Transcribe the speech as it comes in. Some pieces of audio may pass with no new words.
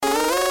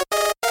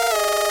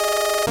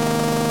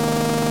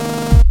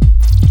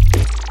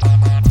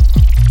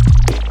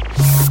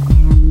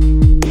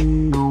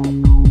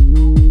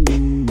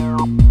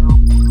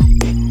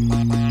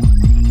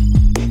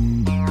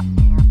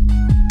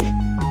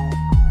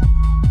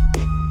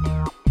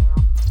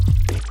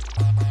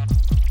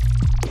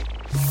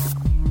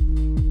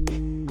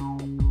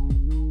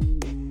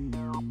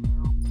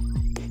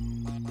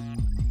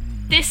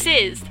This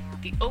is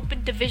the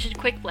Open Division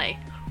Quick Play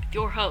with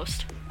your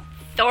host,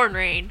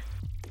 Thornrain.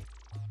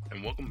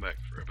 And welcome back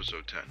for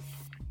episode 10,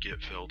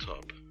 Get Felt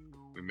Up.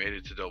 We made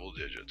it to double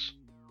digits.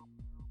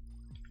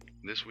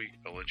 This week,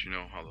 I'll let you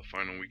know how the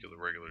final week of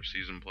the regular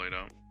season played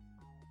out,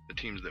 the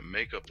teams that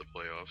make up the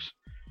playoffs.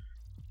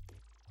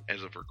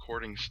 As of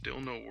recording,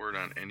 still no word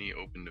on any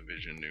Open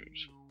Division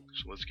news.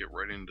 So let's get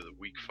right into the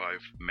Week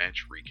 5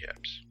 match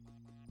recaps.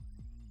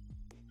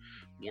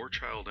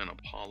 Warchild and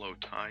Apollo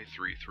tie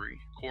 3-3.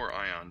 Core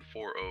Ion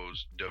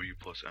 4-0's W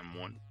plus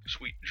M1.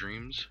 Sweet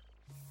Dreams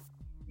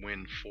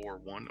win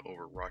 4-1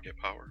 over Rocket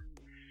Power.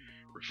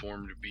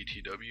 Reformed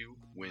BTW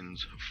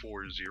wins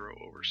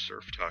 4-0 over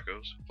Surf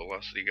Tacos.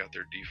 Velocity got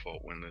their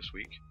default win this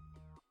week.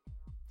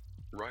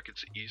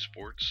 Rockets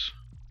Esports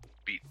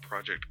beat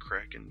Project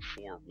Kraken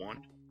 4-1.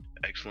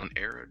 Excellent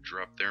Era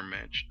dropped their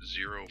match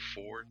 0-4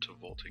 to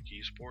Voltic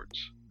Esports.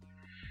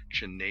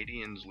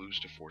 Canadians lose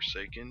to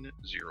Forsaken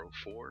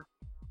 0-4.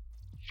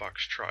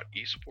 Foxtrot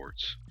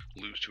Esports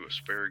lose to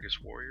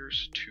Asparagus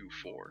Warriors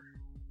 2-4.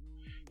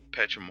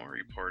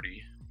 Pachamari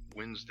Party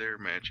wins their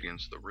match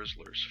against the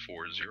Rizzlers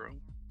 4-0.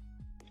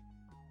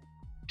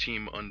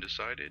 Team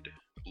Undecided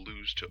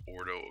lose to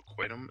Ordo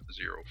Aquatum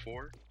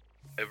 0-4.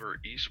 Ever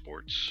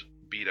Esports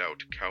beat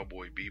out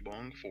Cowboy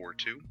Bebong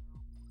 4-2.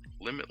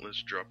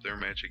 Limitless dropped their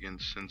match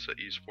against Sensa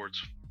Esports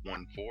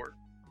 1-4.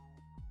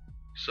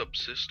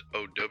 Subsist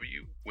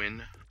OW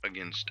win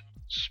against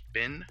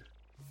Spin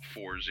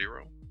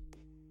 4-0.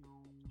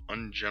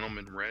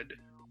 Ungentleman Red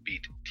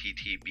beat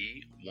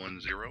TTB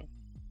 1-0.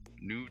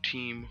 New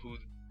Team Who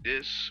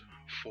Dis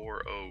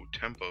 4-0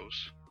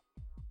 Tempos.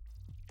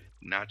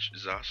 Notch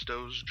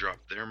Zastos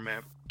dropped their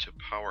map to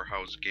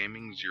Powerhouse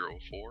Gaming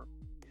 0-4.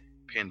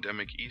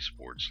 Pandemic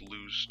Esports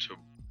lose to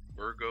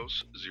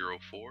Burgos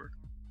 0-4.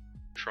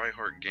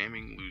 Tryhard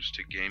Gaming lose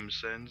to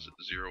GameSense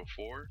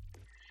 0-4.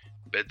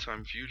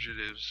 Bedtime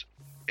Fugitives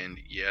and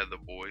Yeah the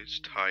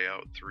Boys tie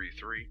out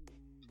 3-3.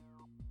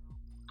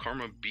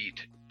 Karma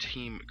beat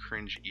Team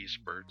Cringe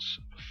Esports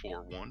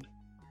 4-1.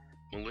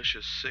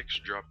 Malicious 6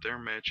 dropped their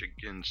match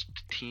against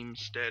Team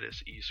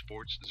Status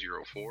Esports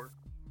 0-4.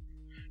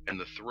 And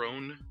the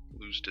Throne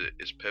lose to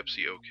Is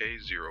Pepsi OK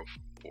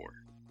 0-4.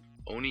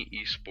 Oni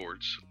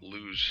Esports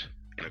lose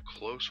in a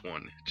close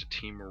one to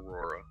Team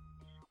Aurora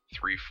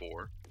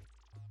 3-4.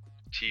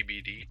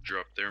 TBD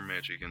dropped their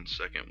match against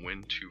Second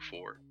Wind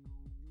 2-4.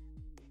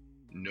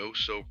 No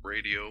Soap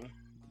Radio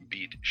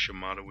beat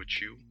Shimada with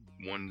You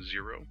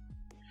 1-0.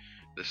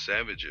 The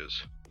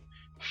Savages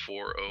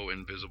 4-0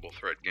 Invisible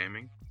Threat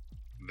Gaming.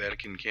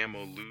 Vatican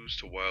Camo lose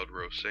to Wild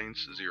Rose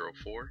Saints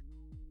 0-4.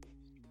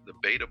 The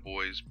Beta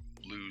Boys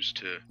lose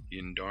to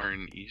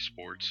Yindarin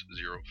Esports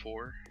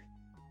 0-4.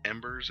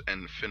 Embers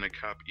and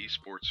Finnacop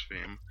Esports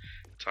fam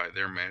tie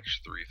their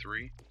match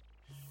 3-3.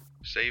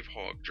 Save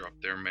Hog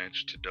dropped their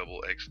match to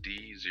Double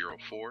XD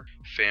 0-4.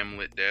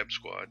 Famlit Dab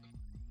Squad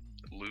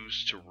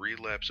lose to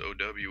Relapse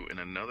OW in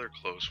another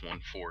close one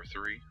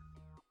 4-3.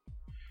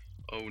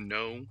 Oh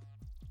No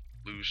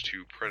lose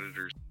to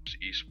Predators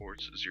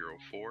Esports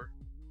 0-4.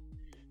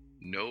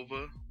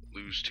 Nova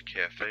lose to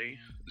Cafe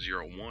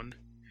 0-1.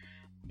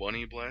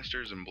 Bunny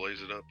Blasters and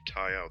Blaze It Up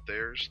tie out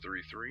theirs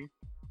 3-3.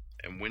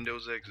 And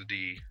Windows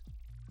XD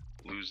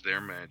lose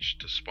their match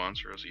to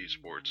Sponsor Us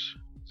Esports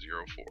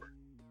 0-4.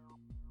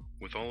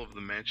 With all of the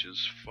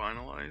matches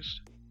finalized,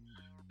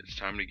 it's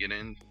time to get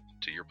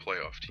into your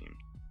playoff team.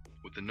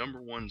 With the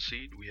number 1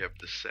 seed, we have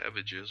the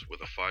Savages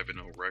with a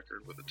 5-0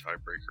 record with a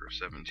tiebreaker of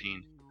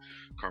 17.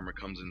 Karma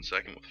comes in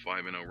second with a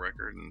 5-0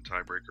 record and a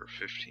tiebreaker of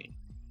 15.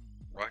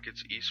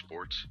 Rockets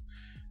Esports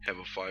have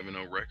a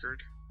 5-0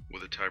 record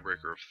with a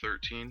tiebreaker of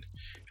 13,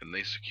 and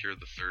they secure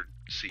the 3rd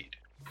seed.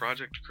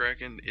 Project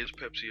Kraken, Is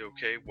Pepsi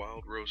OK,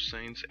 Wild Rose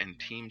Saints, and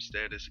Team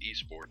Status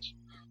Esports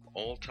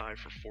all tie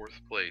for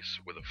 4th place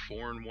with a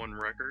 4-1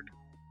 record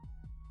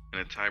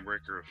and a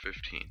tiebreaker of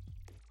 15,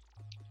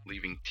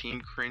 leaving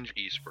Team Cringe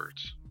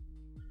Esports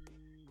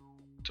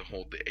to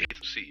hold the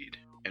 8th seed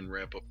and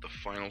wrap up the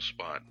final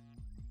spot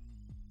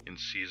in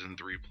Season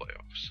 3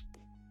 playoffs.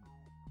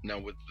 Now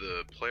with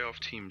the playoff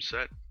team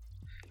set,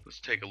 let's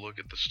take a look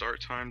at the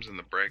start times and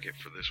the bracket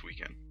for this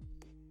weekend.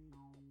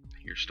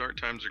 Your start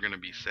times are going to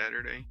be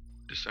Saturday,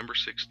 December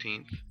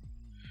 16th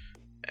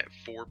at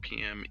 4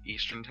 p.m.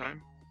 Eastern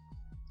Time.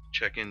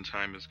 Check-in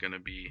time is going to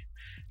be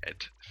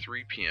at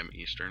 3 p.m.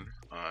 Eastern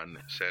on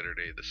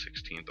Saturday the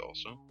 16th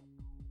also.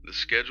 The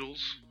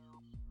schedules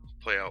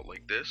play out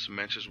like this.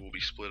 Matches will be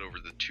split over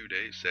the 2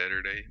 days,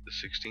 Saturday the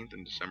 16th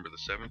and December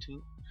the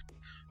 17th.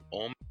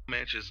 All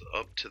matches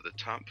up to the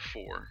top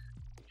 4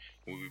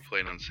 will be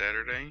played on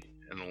Saturday,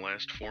 and the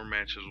last 4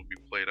 matches will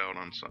be played out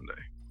on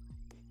Sunday.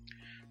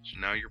 So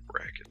now your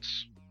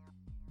brackets.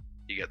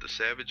 You got the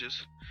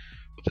Savages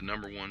with the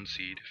number 1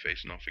 seed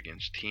facing off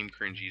against Team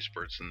Cringe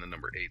Esports in the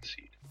number 8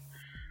 seed.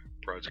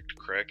 Project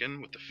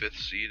Kraken with the 5th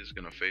seed is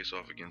going to face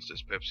off against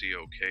Is Pepsi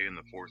OK in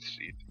the 4th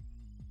seed.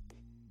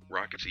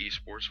 Rockets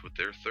Esports with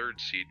their 3rd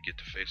seed get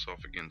to face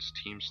off against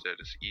Team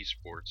Status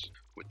Esports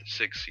with the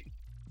 6th seed.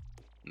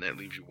 And that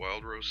leaves you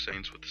Wild Rose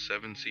Saints with the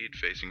 7 seed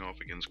facing off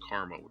against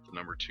Karma with the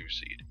number 2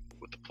 seed.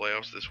 With the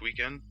playoffs this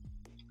weekend,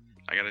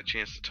 I got a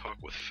chance to talk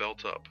with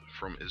Felt Up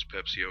from Is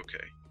Pepsi OK?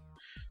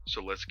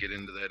 So let's get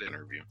into that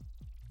interview.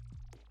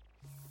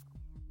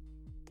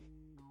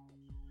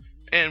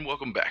 And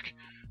welcome back.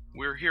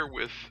 We're here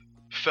with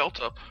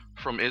Felt Up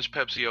from Is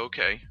Pepsi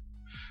OK?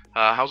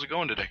 How's it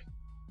going today?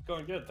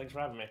 Going good. Thanks for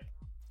having me.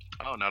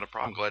 Oh, not a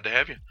problem. Glad to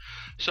have you.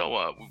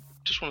 So, we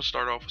just want to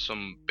start off with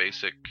some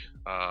basic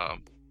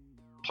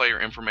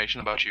player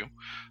information about you.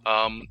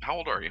 How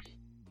old are you?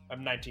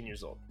 I'm 19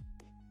 years old.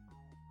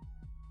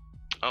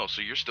 Oh,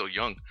 so you're still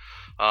young.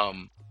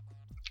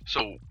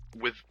 So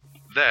with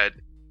that,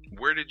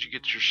 where did you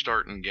get your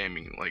start in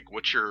gaming? Like,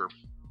 what's your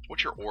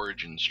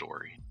origin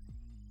story?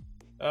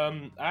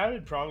 I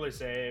would probably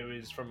say it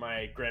was from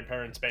my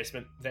grandparents'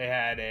 basement. They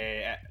had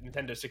a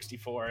Nintendo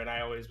 64, and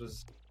I always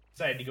was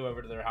excited to go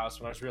over to their house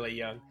when I was really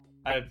young.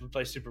 I would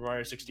play Super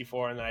Mario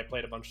 64, and then I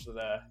played a bunch of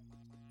the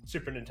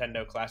Super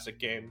Nintendo classic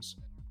games.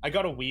 I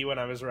got a Wii when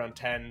I was around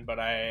 10, but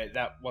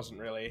that wasn't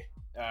really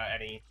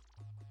any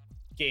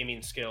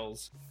gaming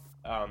skills.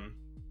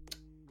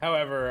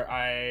 However,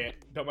 I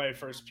got my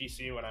first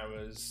PC when I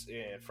was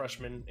a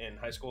freshman in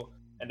high school,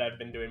 and I've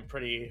been doing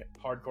pretty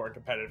hardcore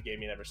competitive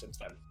gaming ever since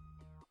then.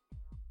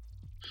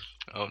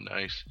 Oh,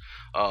 nice.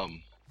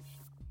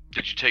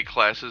 Did you take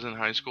classes in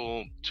high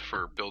school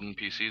for building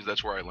PCs?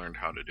 That's where I learned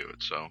how to do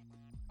it, so.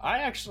 I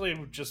actually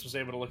just was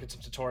able to look at some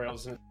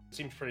tutorials, and it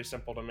seemed pretty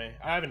simple to me.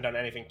 I haven't done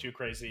anything too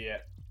crazy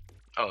yet.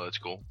 Oh, that's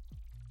cool.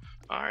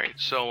 Alright,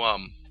 so,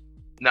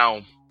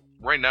 now,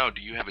 right now,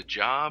 do you have a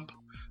job?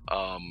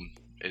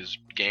 Is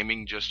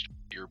gaming just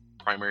your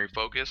primary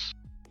focus?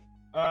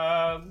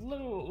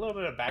 Little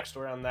bit of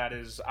backstory on that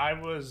is I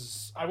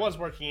was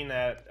working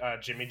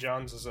at Jimmy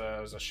John's as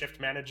a shift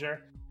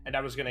manager, and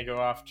I was going to go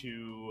off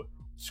to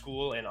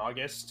school in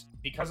August.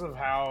 Because of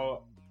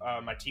how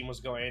my team was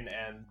going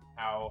and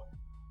how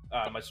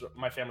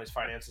my family's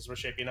finances were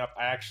shaping up,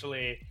 I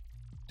actually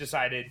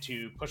decided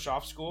to push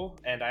off school,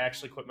 and I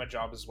actually quit my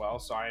job as well.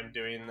 So I am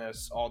doing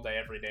this all day,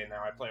 every day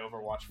now. I play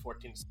Overwatch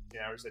 14 to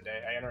 16 hours a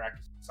day. I interact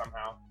with it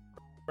somehow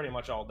pretty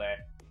much all day.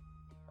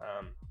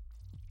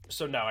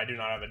 So no, I do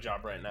not have a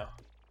job right now.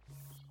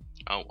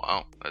 Oh,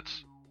 wow.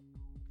 That's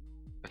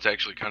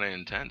actually kind of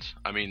intense.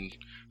 I mean,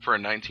 for a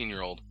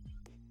 19-year-old,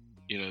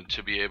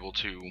 to be able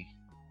to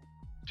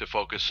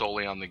focus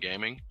solely on the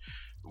gaming,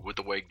 with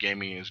the way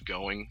gaming is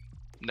going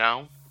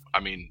now, I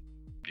mean,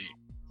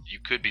 you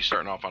could be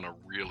starting off on a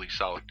really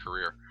solid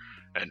career,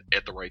 and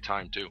at the right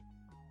time, too.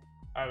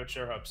 I would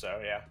sure hope so,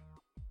 yeah.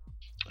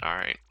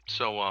 Alright,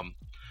 so,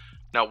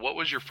 now, what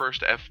was your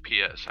first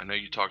FPS? I know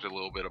you talked a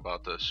little bit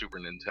about the Super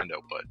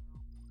Nintendo, but...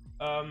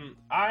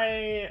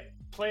 I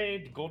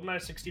played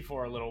GoldenEye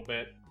 64 a little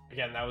bit.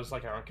 Again, that was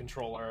like on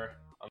controller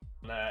on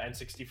the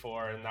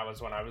N64, and that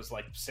was when I was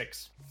like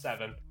 6,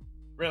 7.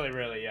 Really,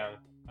 really young.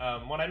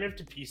 When I moved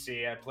to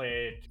PC, I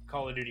played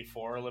Call of Duty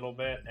 4 a little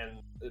bit,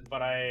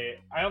 but I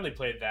only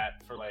played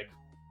that for like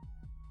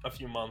a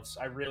few months.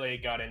 I really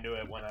got into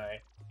it when I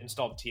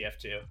installed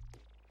TF2.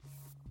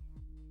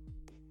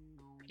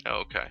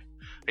 Okay.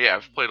 Yeah,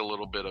 I've played a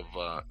little bit of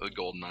the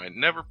GoldenEye.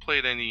 Never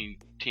played any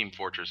Team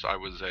Fortress. I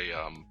was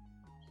a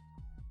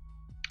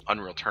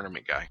Unreal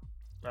Tournament guy.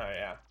 Oh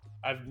yeah,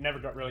 I've never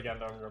really gotten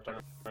to Unreal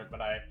Tournament,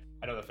 but I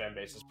know the fan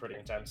base is pretty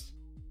intense.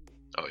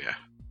 Oh yeah.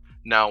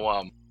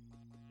 Now,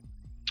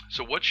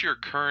 so what's your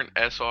current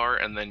SR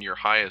and then your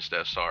highest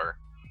SR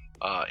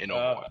in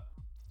Overwatch?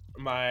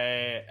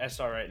 My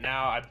SR right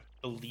now, I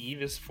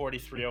believe, is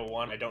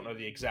 4301. I don't know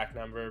the exact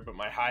number, but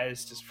my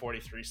highest is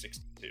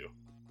 4362.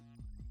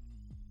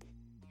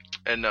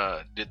 And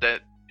did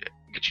that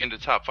get you into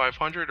top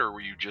 500, or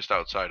were you just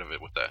outside of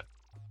it with that?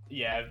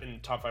 Yeah, I've been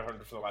top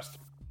 500 for the last 3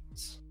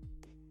 seasons.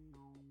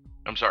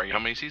 I'm sorry, how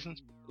many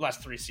seasons?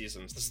 Last 3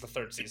 seasons. This is the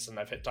 3rd season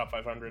I've hit top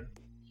 500.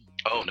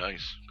 Oh,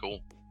 nice.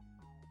 Cool.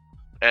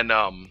 And,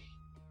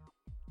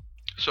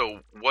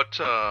 so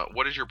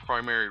what is your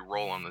primary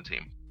role on the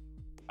team?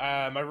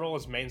 My role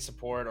is main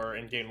support or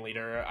in-game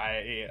leader.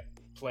 I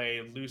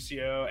play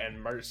Lucio and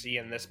Mercy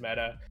in this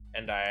meta,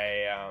 and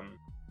I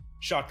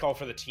shot call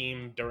for the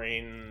team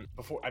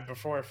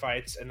before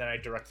fights, and then I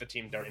direct the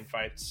team during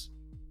fights.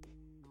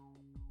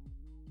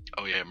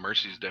 Oh yeah,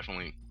 Mercy's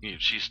definitely,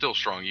 she's still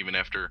strong even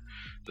after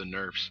the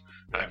nerfs.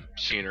 Yeah. I've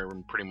seen her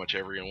in pretty much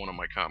every one of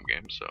my comp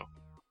games. So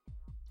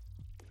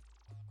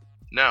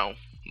now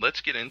let's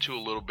get into a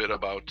little bit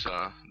about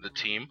the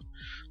team.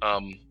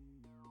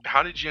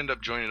 How did you end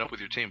up joining up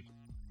with your team?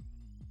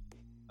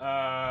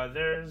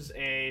 There's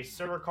a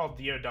server called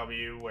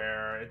DOW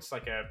where it's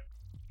like a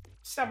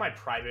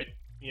semi-private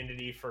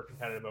community for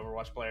competitive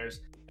Overwatch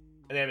players,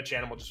 and they have a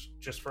channel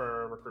just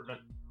for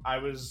recruitment. I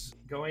was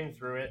going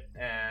through it,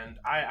 and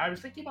I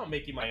was thinking about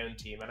making my own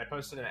team, and I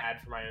posted an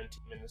ad for my own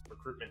team in this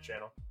recruitment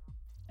channel,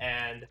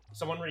 and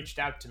someone reached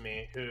out to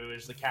me who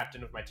is the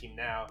captain of my team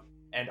now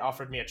and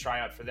offered me a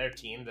tryout for their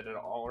team that had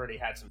already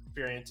had some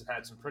experience and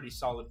had some pretty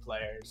solid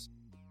players,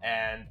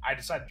 and I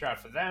decided to try out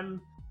for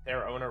them.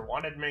 Their owner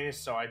wanted me,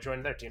 so I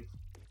joined their team.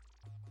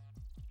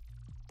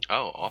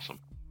 Oh, awesome.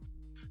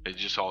 It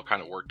just all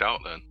kind of worked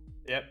out then.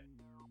 Yep.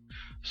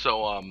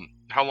 So,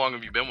 how long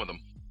have you been with them?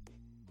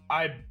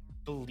 I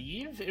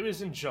believe it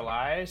was in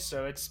July,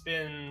 so it's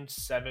been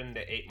 7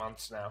 to 8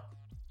 months now.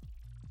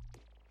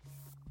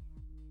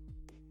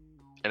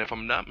 And if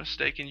I'm not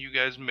mistaken, you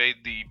guys made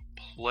the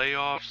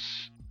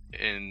playoffs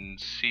in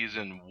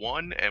season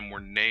 1 and were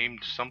named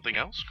something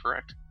else,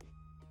 correct?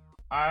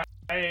 I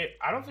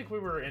don't think we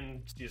were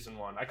in season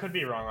 1. I could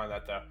be wrong on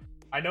that though.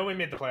 I know we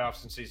made the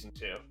playoffs in season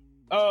 2.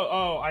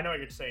 Oh, I know what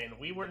you're saying.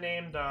 We were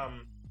named.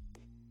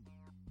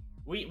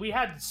 We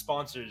had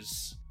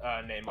sponsors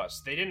name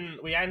us. They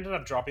didn't. We ended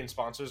up dropping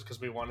sponsors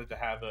because we wanted to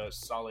have a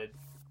solid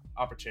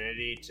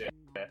opportunity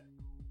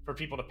for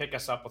people to pick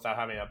us up without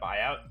having a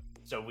buyout.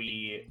 So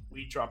we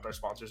dropped our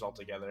sponsors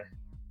altogether.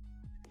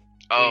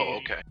 Oh,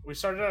 okay. We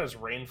started out as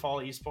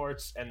Rainfall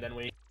Esports, and then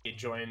we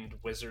joined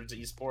Wizards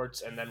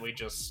Esports, and then we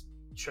just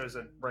chose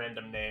a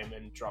random name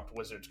and dropped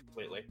Wizards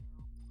completely.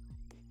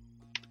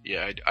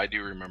 Yeah, I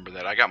do remember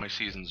that. I got my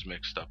seasons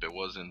mixed up. It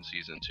was in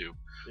season 2.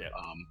 Yeah.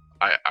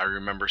 I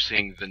remember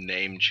seeing the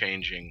name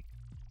changing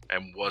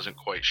and wasn't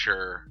quite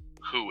sure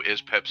who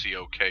Is Pepsi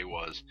OK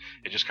was.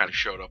 It just kind of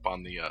showed up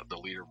on the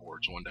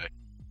leaderboards one day.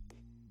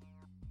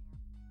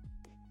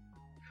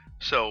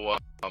 So,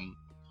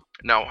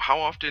 now, how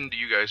often do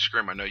you guys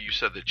scrim? I know you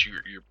said that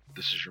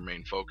this is your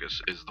main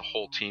focus. Is the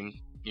whole team,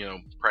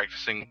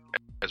 practicing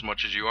as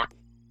much as you are?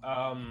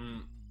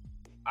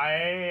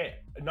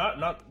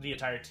 Not the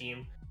entire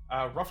team.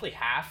 Roughly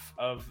half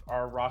of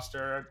our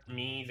roster,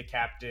 me, the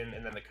captain,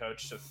 and then the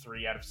coach, so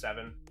 3 out of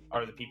 7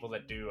 are the people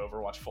that do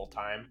Overwatch full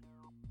time.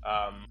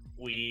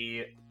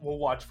 We will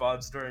watch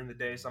VODs during the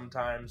day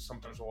sometimes.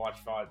 Sometimes we'll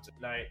watch VODs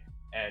at night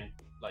and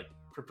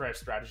prepare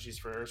strategies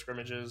for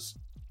scrimmages.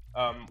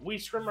 We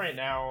scrim right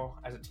now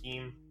as a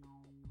team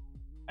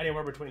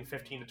anywhere between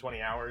 15 to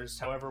 20 hours.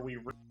 However, we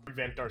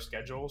revamped our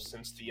schedule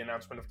since the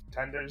announcement of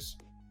contenders.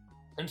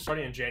 And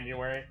starting in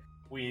January,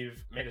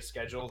 we've made a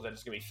schedule that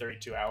is going to be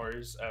 32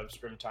 hours of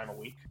scrim time a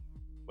week,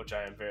 which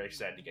I am very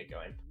excited to get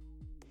going.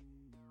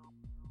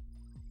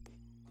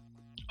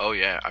 Oh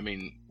yeah, I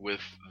mean,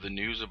 with the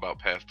news about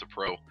Path to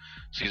Pro,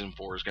 Season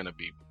 4 is going to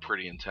be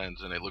pretty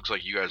intense, and it looks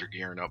like you guys are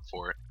gearing up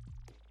for it.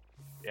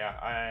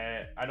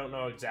 Yeah, I don't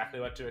know exactly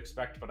what to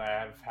expect, but I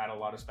have had a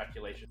lot of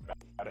speculation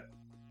about it.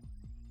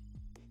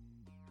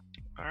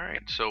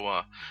 Alright,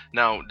 so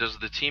now, does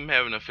the team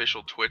have an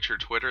official Twitch or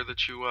Twitter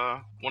that you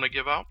want to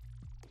give out?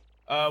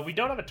 We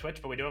don't have a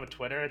Twitch, but we do have a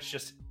Twitter. It's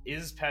just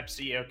Is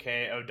Pepsi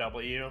OK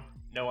OW,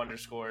 no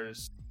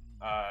underscores,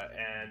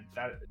 and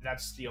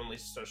that's the only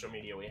social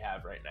media we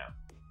have right now.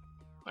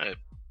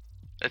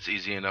 That's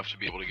easy enough to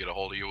be able to get a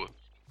hold of you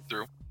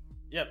through.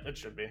 Yep, it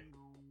should be.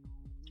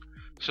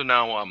 So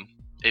now,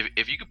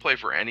 if you could play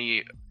for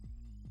any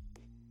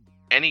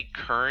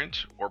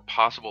current or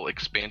possible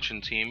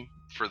expansion team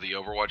for the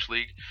Overwatch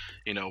League,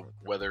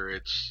 whether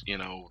it's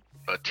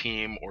a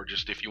team or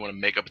just if you want to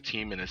make up a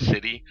team in a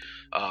city,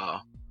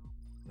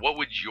 what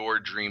would your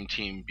dream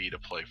team be to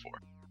play for?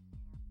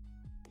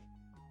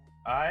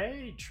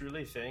 I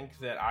truly think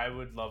that I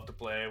would love to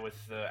play with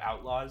the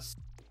Outlaws.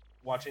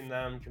 Watching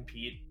them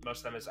compete, most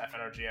of them as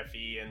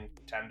FNRGFE and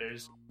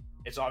Contenders,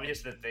 it's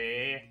obvious that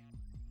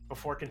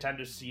before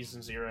Contenders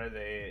Season 0,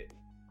 they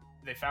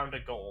found a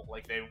goal.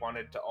 They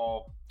wanted to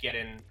all get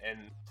in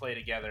and play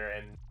together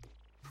and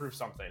prove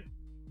something.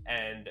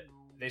 And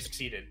they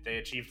succeeded. They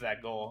achieved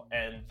that goal,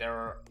 and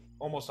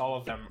almost all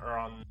of them are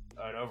on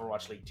an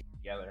Overwatch League team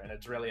together, and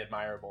it's really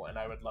admirable, and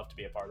I would love to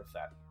be a part of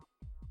that.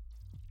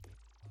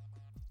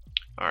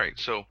 Alright,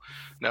 so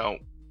now,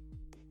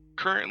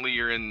 currently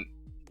you're in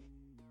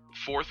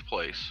 4th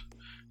place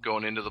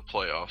going into the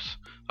playoffs.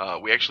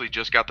 We actually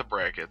just got the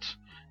brackets,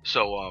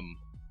 so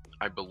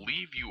I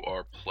believe you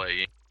are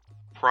playing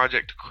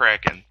Project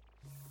Kraken.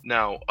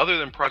 Now, other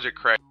than Project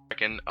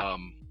Kraken,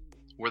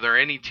 were there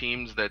any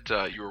teams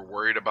that you were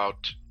worried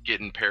about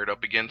getting paired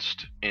up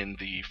against in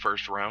the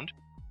first round?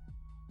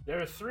 There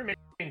are 3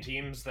 main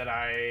teams that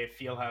I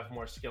feel have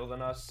more skill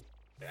than us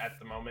at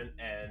the moment,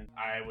 and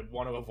I would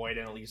want to avoid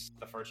in at least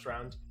the first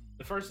round.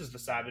 The first is the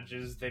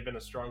Savages. They've been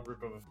a strong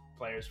group of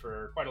players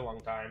for quite a long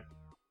time.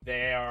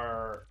 They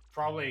are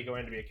probably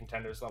going to be a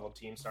Contenders level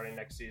team starting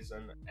next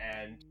season,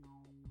 and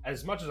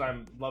as much as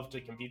I'd love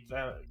to compete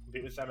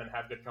with them and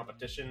have good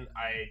competition,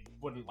 I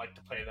wouldn't like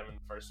to play them in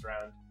the first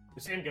round.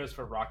 The same goes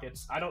for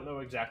Rockets. I don't know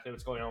exactly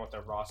what's going on with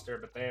their roster,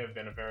 but they have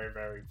been a very,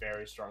 very,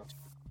 very strong team.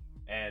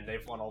 And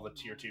they've won all the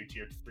Tier 2,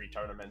 Tier 3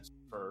 tournaments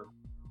for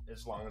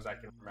as long as I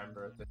can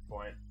remember at this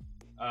point.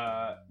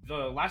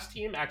 The last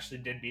team actually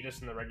did beat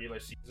us in the regular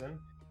season.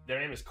 Their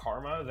name is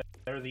Karma.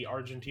 They're the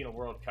Argentina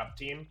World Cup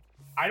team.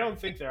 I don't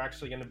think they're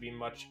actually going to be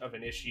much of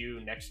an issue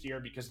next year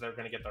because they're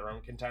going to get their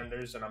own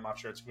contenders, and I'm not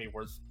sure it's going to be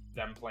worth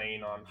them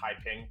playing on high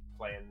ping,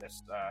 playing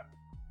this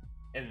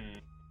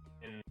in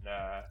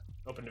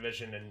Open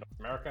Division in North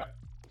America.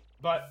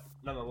 But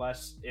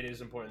nonetheless, it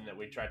is important that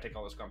we try to take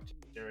all this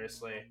competition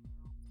seriously,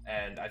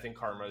 and I think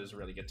Karma is a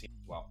really good team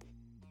as well.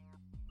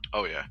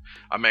 Oh yeah,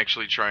 I'm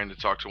actually trying to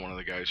talk to one of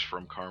the guys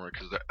from Karma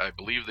because I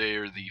believe they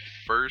are the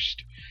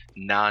first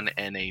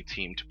non-NA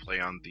team to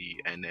play on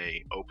the NA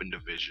Open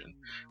Division,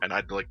 and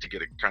I'd like to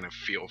get a kind of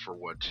feel for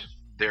what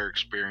their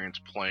experience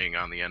playing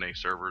on the NA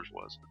servers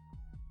was.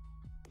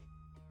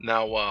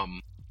 Now,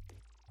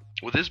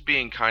 with this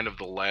being kind of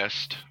the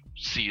last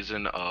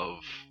season of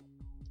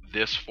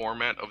this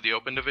format of the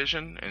Open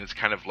Division, and it's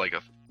kind of like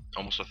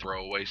almost a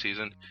throwaway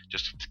season,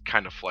 just to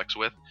kind of flex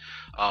with,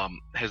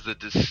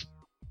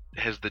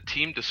 has the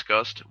team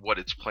discussed what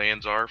its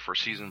plans are for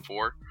Season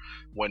 4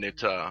 when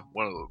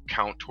it'll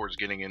count towards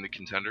getting into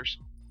contenders?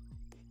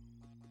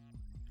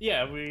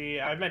 Yeah,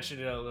 I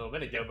mentioned it a little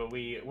bit ago, but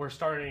we're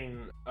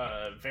starting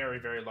a very,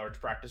 very large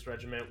practice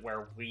regimen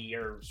where we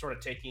are sort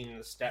of taking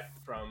the step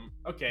from,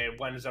 okay,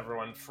 when is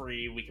everyone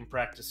free? We can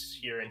practice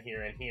here and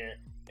here and here.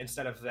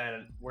 Instead of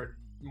then, we're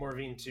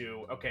moving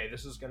to, okay,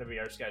 this is going to be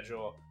our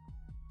schedule.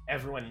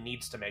 Everyone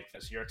needs to make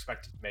this. You're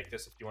expected to make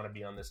this if you want to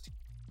be on this team.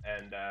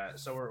 And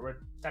so we're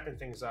stepping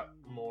things up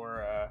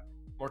more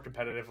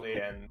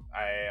competitively, and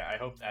I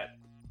hope that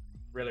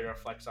really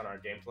reflects on our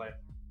gameplay.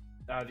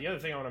 The other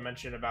thing I want to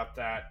mention about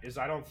that is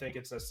I don't think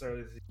it's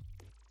necessarily the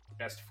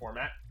best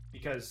format,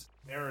 because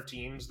there are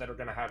teams that are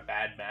going to have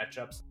bad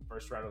matchups in the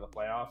first round of the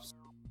playoffs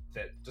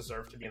that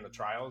deserve to be in the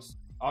trials.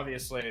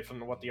 Obviously,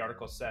 from what the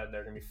article said,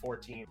 there are going to be 4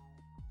 teams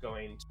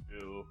going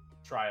to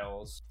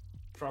trials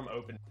from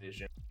Open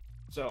Division.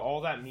 So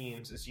all that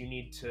means is you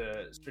need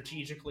to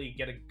strategically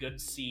get a good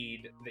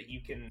seed that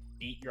you can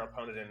beat your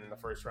opponent in the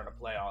first round of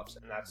playoffs,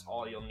 and that's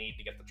all you'll need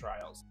to get the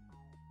trials.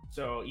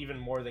 So even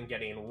more than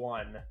getting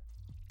 1,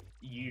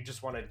 you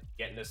just want to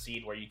get in a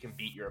seed where you can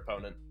beat your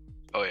opponent.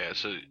 Oh yeah,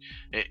 so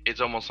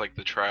it's almost like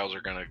the trials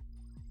are going to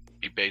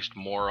be based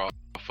more off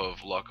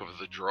of luck of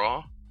the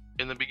draw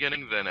in the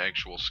beginning than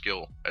actual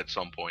skill at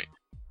some point.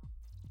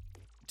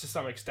 To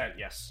some extent,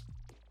 yes.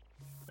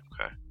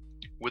 Okay.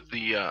 With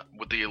the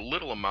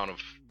little amount of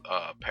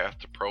Path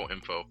to Pro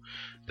info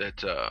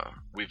that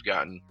we've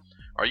gotten,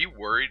 are you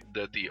worried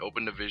that the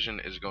Open Division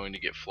is going to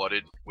get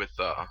flooded with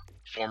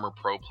former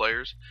pro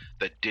players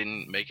that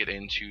didn't make it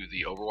into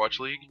the Overwatch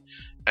League?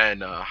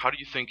 And how do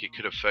you think it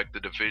could affect the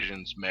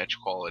division's match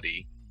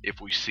quality if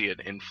we see an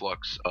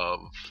influx of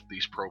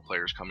these pro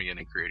players coming in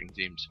and creating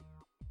teams?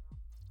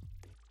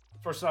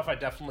 First off, I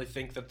definitely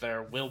think that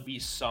there will be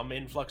some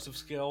influx of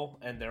skill,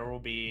 and there will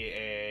be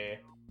a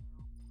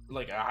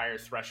higher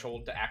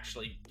threshold to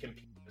actually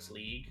compete in this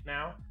league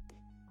now.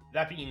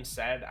 That being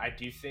said, I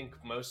do think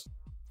most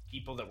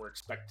people that were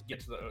expected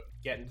to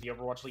get into the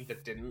Overwatch League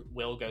that didn't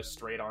will go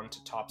straight on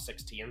to top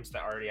 6 teams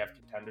that already have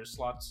contender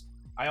slots.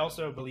 I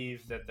also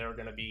believe that there are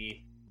going to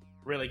be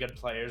really good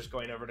players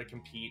going over to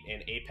compete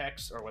in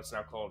Apex, or what's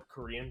now called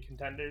Korean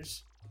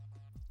contenders.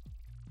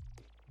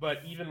 But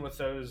even with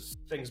those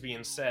things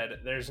being said,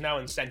 there's now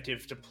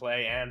incentive to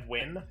play and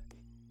win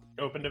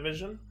Open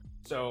Division.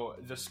 So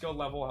the skill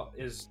level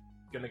is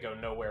going to go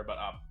nowhere but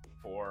up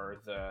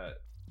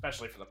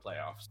especially for the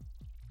playoffs.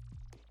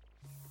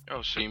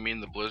 Oh, so you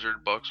mean the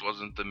Blizzard Bucks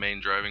wasn't the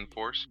main driving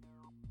force?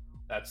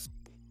 That's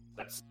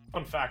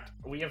fun fact.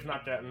 We have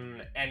not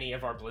gotten any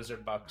of our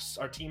Blizzard Bucks.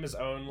 Our team has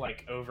owned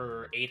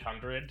over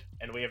 800,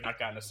 and we have not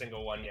gotten a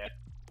single one yet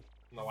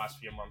in the last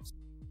few months.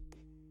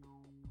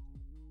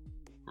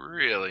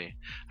 Really?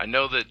 I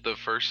know that the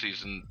first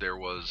season there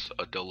was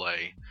a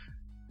delay,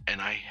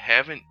 and I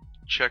haven't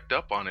checked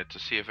up on it to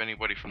see if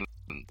anybody from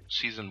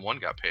Season 1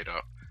 got paid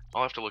out.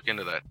 I'll have to look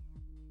into that.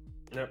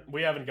 No,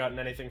 we haven't gotten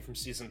anything from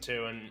Season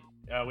 2,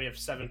 and we have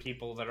 7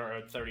 people that are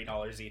owed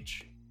 $30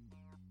 each.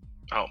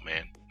 Oh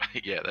man,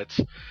 yeah, that's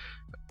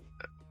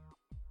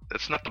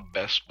not the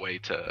best way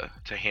to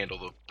handle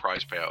the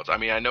prize payouts. I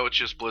mean, I know it's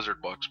just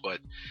Blizzard Bucks, but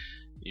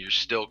you're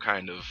still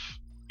kind of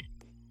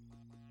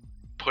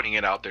putting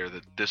it out there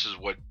that this is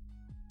what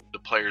the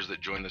players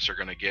that join this are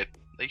going to get.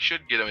 They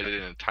should get it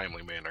in a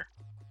timely manner.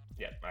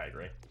 Yeah, I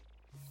agree.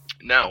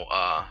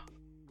 Now,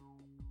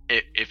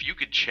 if you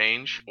could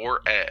change or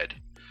add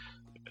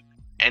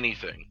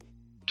anything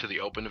to the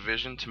Open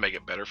Division to make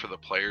it better for the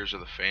players or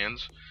the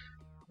fans,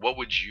 what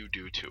would you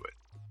do to it?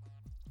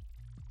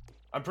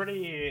 I'm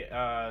pretty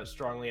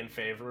strongly in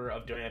favor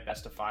of doing a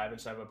best of 5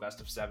 instead of a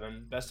best of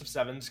 7. Best of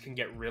 7s can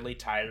get really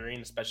tiring,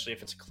 especially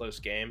if it's a close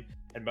game,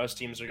 and most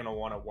teams are going to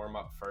want to warm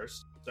up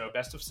first. So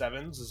best of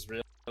 7s is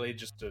really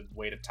just a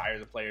way to tire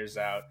the players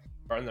out,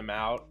 burn them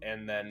out,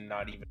 and then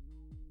not even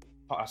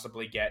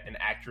possibly get an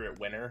accurate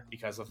winner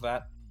because of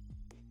that.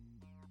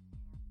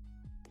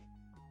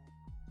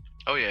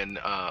 Oh yeah, and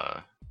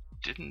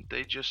didn't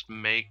they just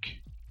make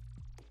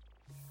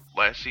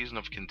last season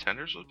of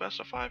Contenders was best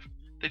of 5?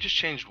 They just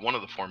changed one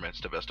of the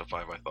formats to best of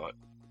 5, I thought.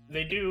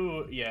 They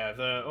do, yeah.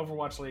 The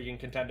Overwatch League and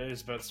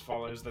Contenders both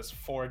follows this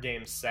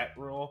 4-game set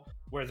rule,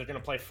 where they're going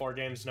to play 4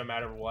 games no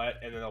matter what,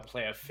 and then they'll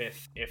play a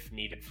 5th if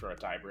needed for a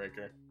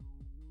tiebreaker.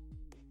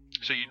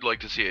 So you'd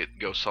like to see it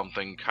go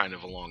something kind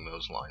of along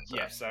those lines, then?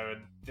 Yes,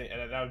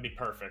 that would be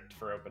perfect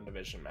for Open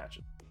Division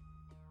matches.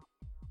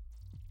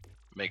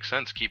 Makes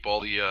sense. Keep all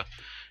the,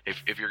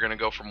 if you're going to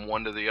go from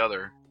one to the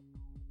other,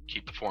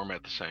 keep the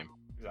format the same.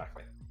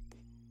 Exactly.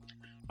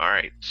 All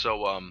right.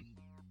 So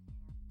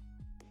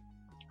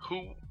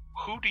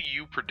who do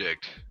you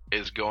predict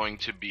is going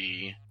to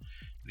be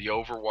the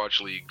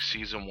Overwatch League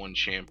Season 1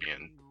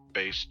 champion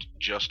based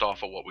just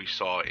off of what we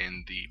saw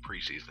in the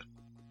preseason?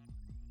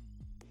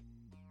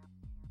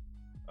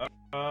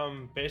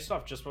 Based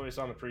off just what we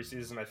saw in the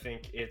preseason, I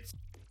think it's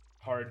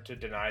hard to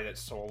deny that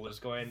Seoul is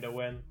going to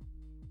win.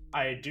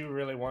 I do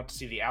really want to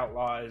see the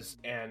Outlaws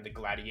and the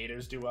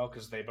Gladiators do well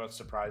because they both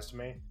surprised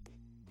me.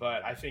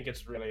 But I think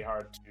it's really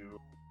hard to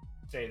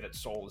say that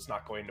Seoul is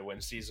not going to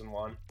win Season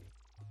 1.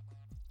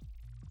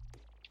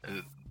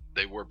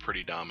 They were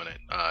pretty dominant.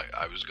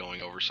 I was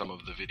going over some of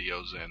the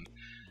videos, and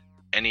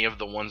any of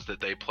the ones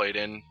that they played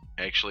in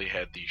actually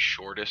had the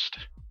shortest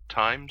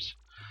times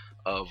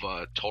of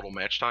total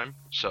match time.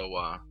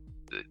 So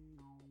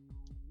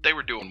they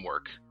were doing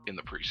work in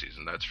the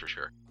preseason, that's for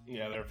sure.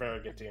 Yeah, they're a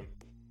very good team.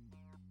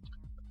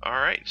 All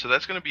right, so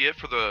that's going to be it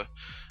for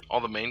all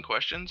the main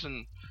questions.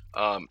 And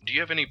do you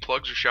have any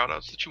plugs or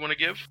shout-outs that you want to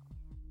give?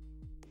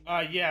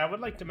 Yeah, I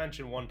would like to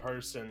mention one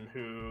person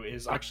who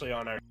is actually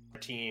on our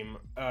team.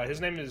 His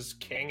name is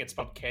King. It's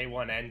spelled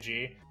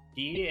K1NG.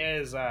 He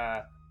is,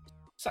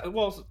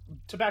 well,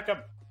 to back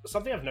up,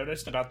 something I've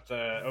noticed about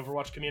the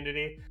Overwatch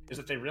community is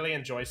that they really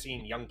enjoy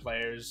seeing young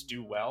players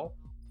do well.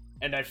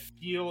 And I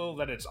feel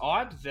that it's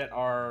odd that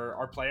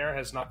our player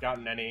has not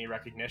gotten any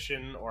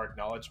recognition or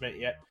acknowledgement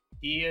yet.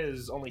 He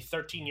is only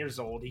 13 years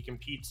old. He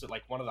competes at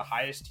like one of the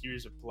highest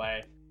tiers of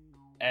play,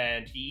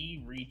 and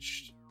he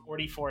reached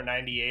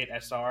 4498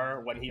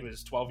 SR when he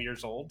was 12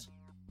 years old.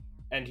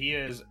 And he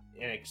is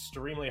an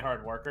extremely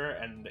hard worker,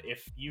 and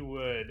if you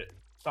would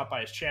stop by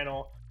his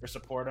channel or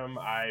support him,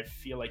 I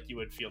feel like you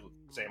would feel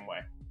the same way.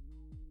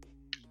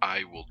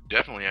 I will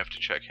definitely have to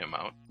check him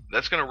out.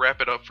 That's going to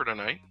wrap it up for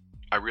tonight.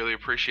 I really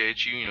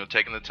appreciate you,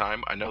 taking the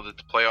time. I know that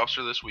the playoffs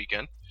are this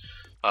weekend.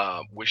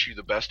 Wish you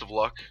the best of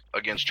luck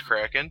against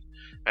Kraken,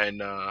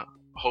 and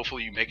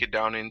hopefully you make it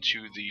down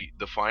into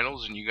the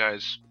finals, and you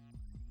guys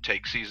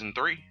take Season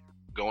 3,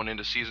 going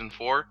into Season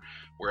 4,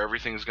 where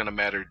everything's going to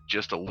matter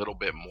just a little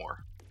bit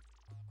more.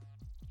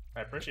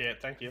 I appreciate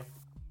it. Thank you.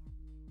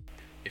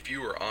 If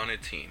you are on a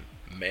team,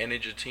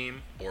 manage a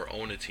team, or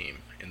own a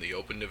team in the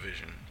Open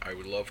Division, I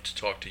would love to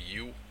talk to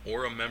you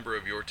or a member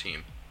of your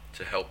team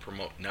to help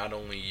promote not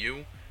only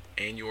you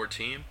and your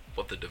team,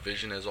 but the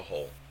division as a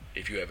whole.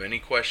 If you have any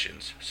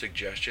questions,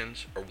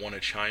 suggestions, or want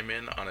to chime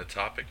in on a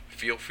topic,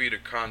 feel free to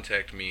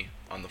contact me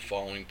on the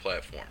following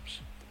platforms.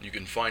 You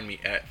can find me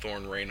at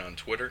ThornRain on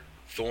Twitter,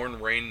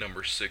 ThornRain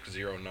number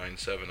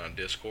 6097 on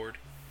Discord,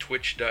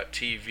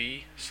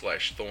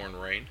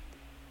 twitch.tv/ThornRain,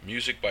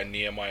 music by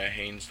Nehemiah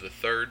Haynes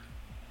III,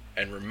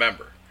 and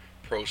remember,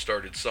 Pro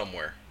started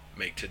somewhere.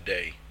 Make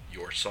today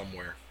your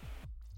somewhere.